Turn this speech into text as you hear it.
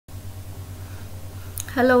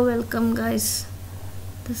Hello, welcome guys.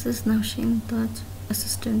 This is Navshin Taj,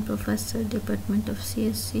 Assistant Professor, Department of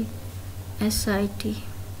CSC, SIT.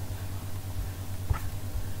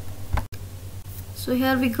 So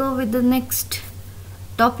here we go with the next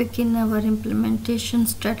topic in our implementation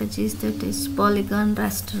strategies, that is Polygon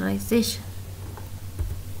Rasterization.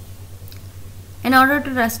 In order to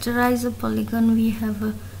rasterize a polygon, we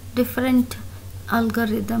have different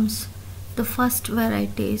algorithms. The first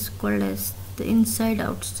variety is called as the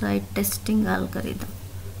inside-outside testing algorithm.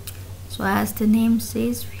 So as the name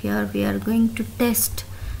says, here we are going to test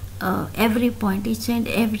every point, each and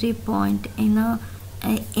every point in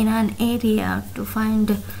an area to find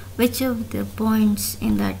which of the points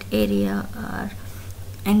in that area are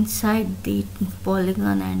inside the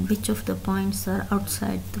polygon and which of the points are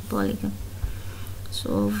outside the polygon.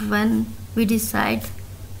 So when we decide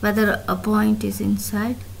whether a point is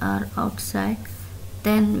inside or outside,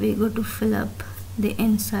 then we go to fill up the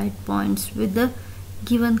inside points with the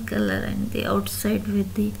given color and the outside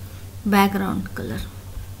with the background color.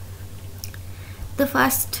 The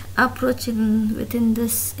first approach within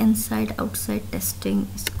this inside outside testing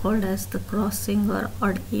is called as the crossing or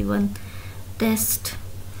odd even test.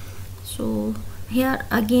 So here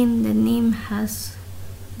again the name has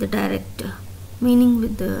the direct meaning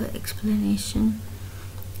with the explanation.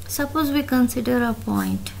 Suppose we consider a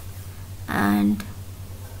point, and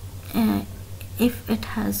if it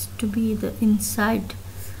has to be the inside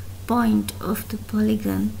point of the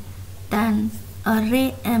polygon, then a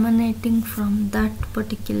ray emanating from that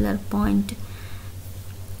particular point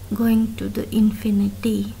going to the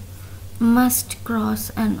infinity must cross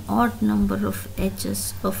an odd number of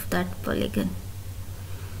edges of that polygon.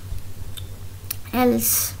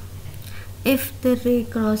 Else, if the ray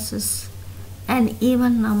crosses an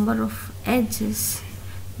even number of edges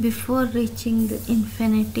before reaching the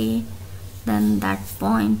infinity, then that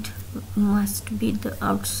point must be the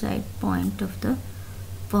outside point of the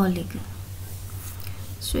polygon.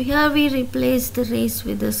 So here we replace the rays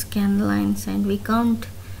with the scan lines and we count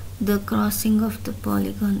the crossing of the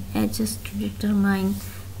polygon edges to determine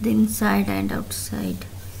the inside and outside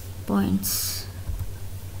points.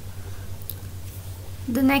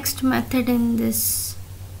 The next method in this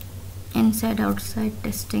inside outside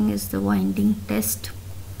testing is the winding test.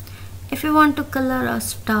 If you want to color a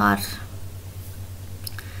star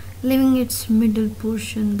leaving its middle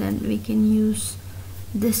portion, then we can use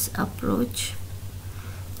this approach.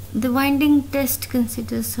 The winding test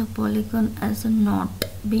considers a polygon as a knot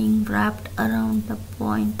being wrapped around a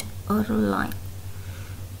point or a line.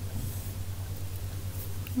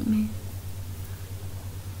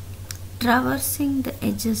 Traversing the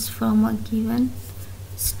edges from a given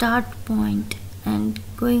start point and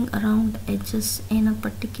going around edges in a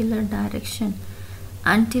particular direction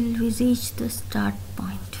until we reach the start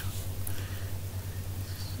point.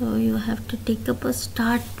 So you have to take up a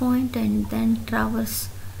start point and then traverse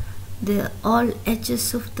all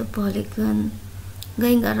edges of the polygon,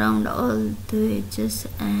 going around all the edges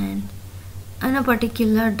and in a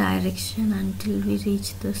particular direction until we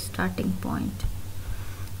reach the starting point.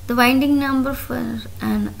 The winding number for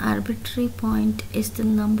an arbitrary point is the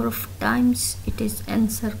number of times it is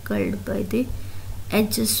encircled by the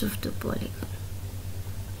edges of the polygon.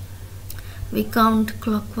 We count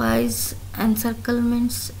clockwise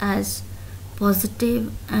encirclements as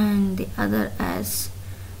positive and the other as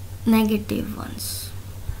negative ones.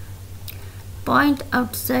 Point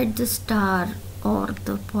outside the star or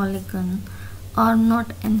the polygon are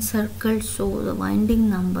not encircled, so the winding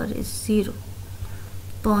number is 0.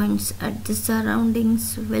 Points at the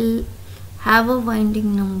surroundings will have a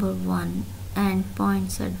winding number 1 and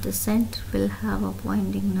points at the center will have a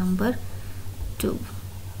winding number 2.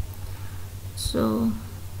 So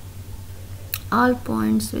all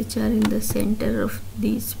points which are in the center of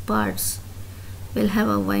these parts will have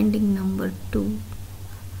a winding number 2,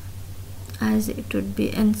 as it would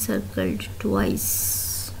be encircled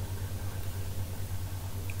twice,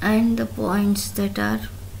 and the points that are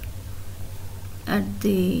at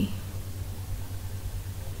the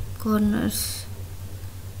corners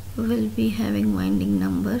will be having winding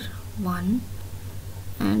number 1,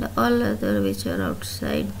 and all other which are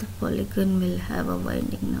outside the polygon will have a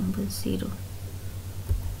winding number 0.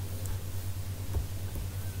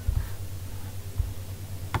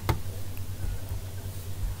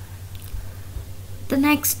 The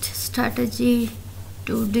next strategy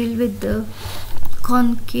to deal with the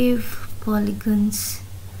concave polygons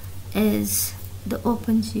is the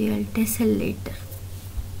OpenGL tessellator.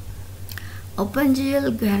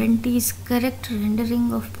 OpenGL guarantees correct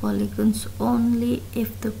rendering of polygons only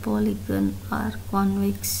if the polygons are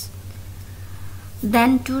convex.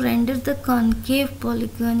 Then to render the concave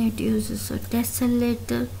polygon, it uses a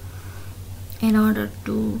tessellator in order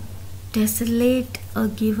to tessellate a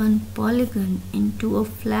given polygon into a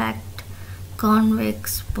flat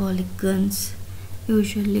convex polygons,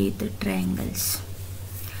 usually the triangles.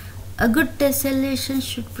 A good tessellation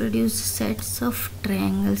should produce sets of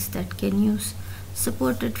triangles that can use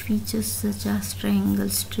supported features such as triangle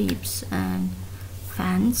strips and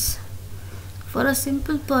fans. For a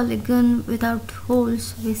simple polygon without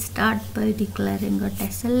holes, we start by declaring a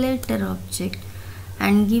tessellator object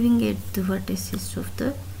and giving it the vertices of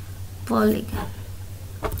the polygon.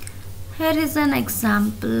 Here is an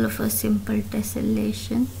example of a simple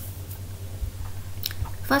tessellation.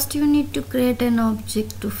 First, you need to create an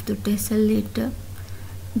object of the tessellator.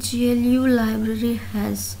 GLU library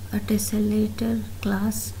has a tessellator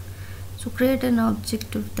class, so create an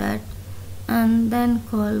object of that and then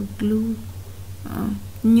call glue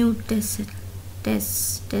new tess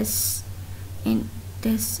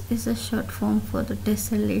is a short form for the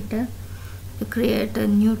tessellator. You create a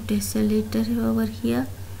new tessellator over here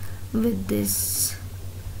with this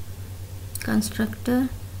constructor,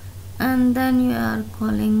 and then you are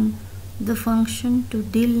calling the function to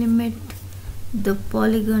delimit the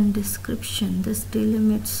polygon description. This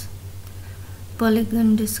delimits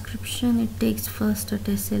polygon description. It takes first a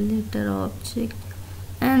tessellator object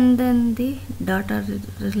and then the data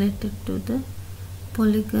related to the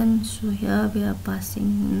polygon. So here we are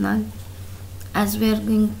passing null, as we are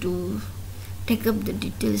going to take up the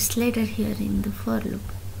details later here in the for loop.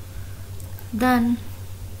 Then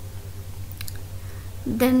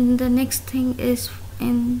the next thing is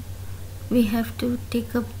we have to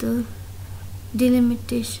take up the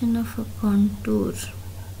delimitation of a contour.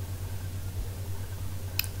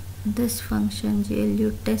 This function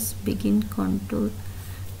GLU test begin contour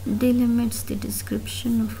delimits the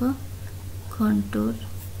description of a contour,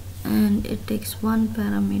 and it takes one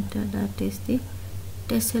parameter, that is the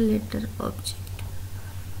tessellator object.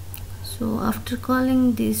 So after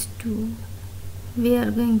calling these two, we are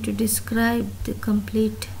going to describe the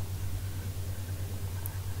complete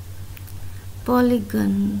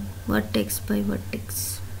polygon vertex by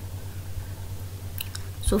vertex.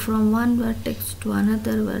 So from one vertex to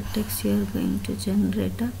another vertex, you are going to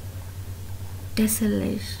generate a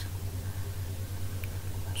tessellation.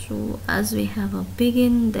 So as we have a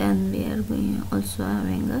begin, then we are going also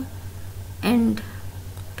having a end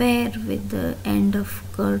pair with the end of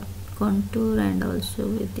contour and also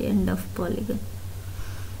with the end of polygon.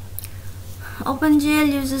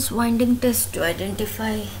 OpenGL uses winding test to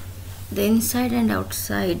identify the inside and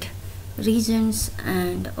outside regions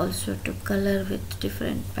and also to color with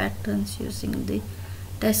different patterns using the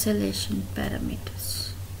tessellation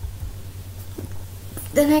parameters.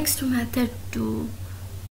 The next method to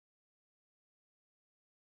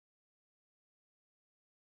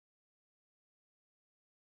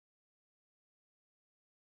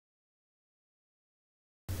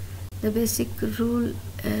the basic rule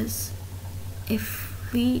is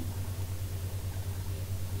if we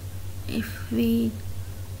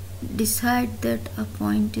decide that a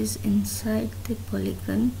point is inside the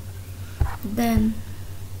polygon, then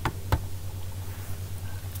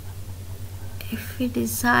if we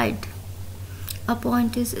decide a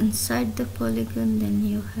point is inside the polygon, then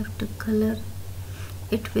you have to color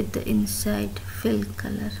it with the inside fill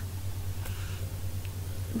color.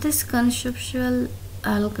 This conceptual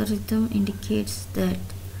algorithm indicates that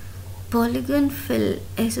polygon fill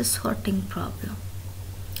is a sorting problem,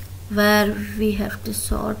 where we have to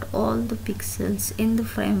sort all the pixels in the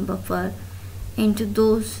frame buffer into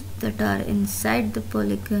those that are inside the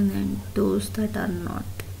polygon and those that are not.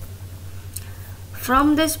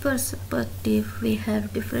 From this perspective, we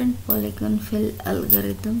have different polygon fill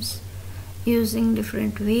algorithms using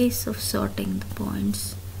different ways of sorting the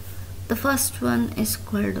points. The first one is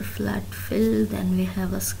called a flat fill, then we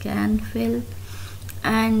have a scan fill,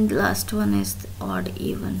 and last one is the odd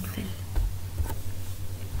even fill.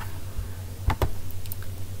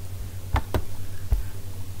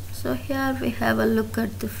 So here we have a look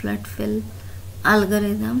at the flat fill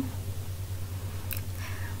algorithm.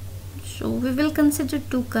 So we will consider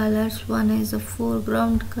two colors. One is a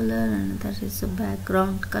foreground color and another is a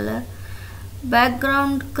background color.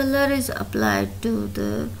 Background color is applied to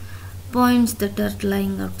the points that are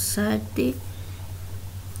lying outside the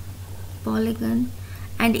polygon,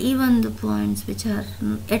 and even the points which are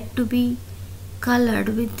yet to be colored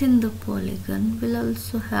within the polygon will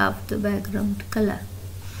also have the background color.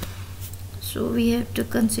 So we have to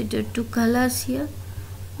consider two colors here.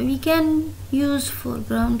 We can use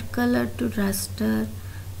foreground color to raster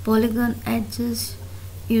polygon edges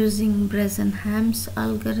using Bresenham's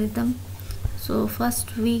algorithm. So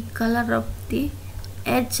first we color up the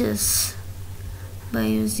edges by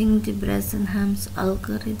using the Bresenham's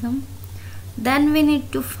algorithm. Then we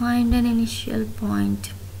need to find an initial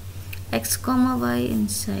point x comma y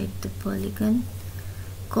inside the polygon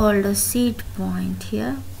called a seed point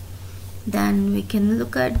here. Then we can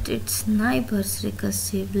look at its neighbors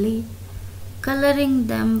recursively, coloring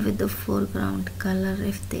them with the foreground color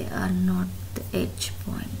if they are not the edge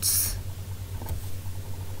points.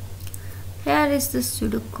 Here is the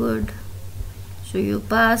pseudocode. So you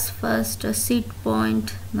pass first a seed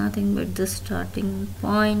point, nothing but the starting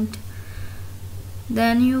point.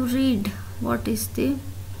 Then you read what is the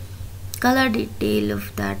color detail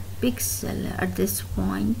of that pixel at this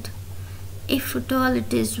point. If at all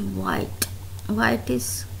it is white, white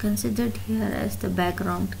is considered here as the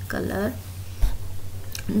background color.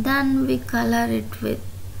 Then we color it with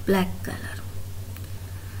black color.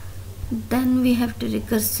 Then we have to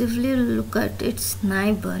recursively look at its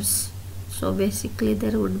neighbors. So basically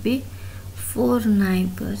there would be 4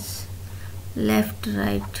 neighbors, left,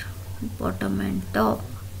 right, bottom and top.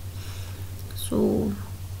 So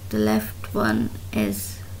the left one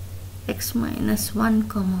is x minus 1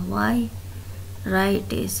 comma y,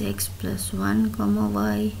 right is x plus 1 comma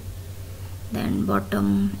y, then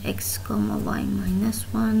bottom x comma y minus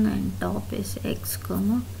 1, and top is x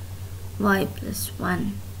comma y plus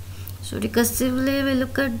 1. So recursively we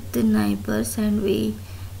look at the neighbors and we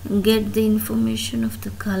get the information of the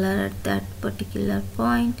color at that particular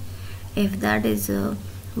point. If that is a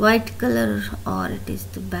white color or it is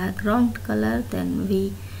the background color, then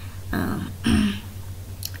we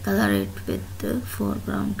color it with the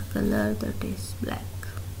foreground color, that is black.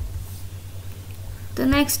 The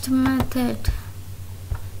next method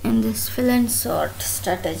in this fill and sort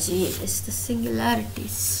strategy is the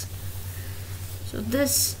singularities. So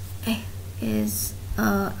this is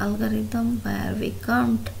an algorithm where we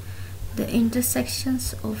count the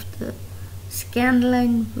intersections of the scan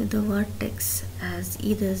line with the vertex as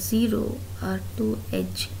either 0 or 2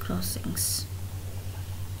 edge crossings.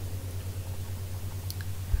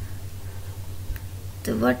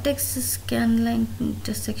 The vertex scan line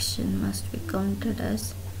intersection must be counted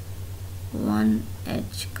as 1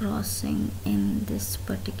 edge crossing in this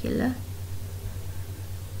particular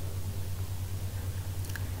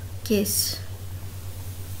case.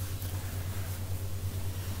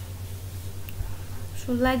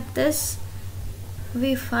 So like this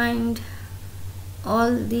we find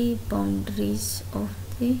all the boundaries of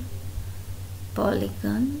the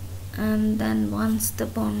polygon, and then once the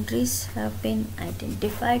boundaries have been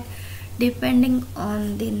identified, depending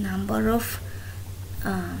on the number of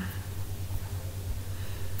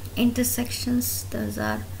intersections those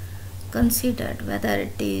are considered, whether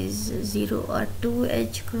it is 0 or 2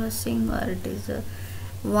 edge crossing or it is a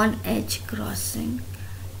 1 edge crossing,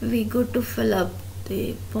 we go to fill up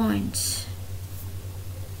the points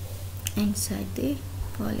inside the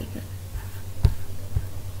polygon.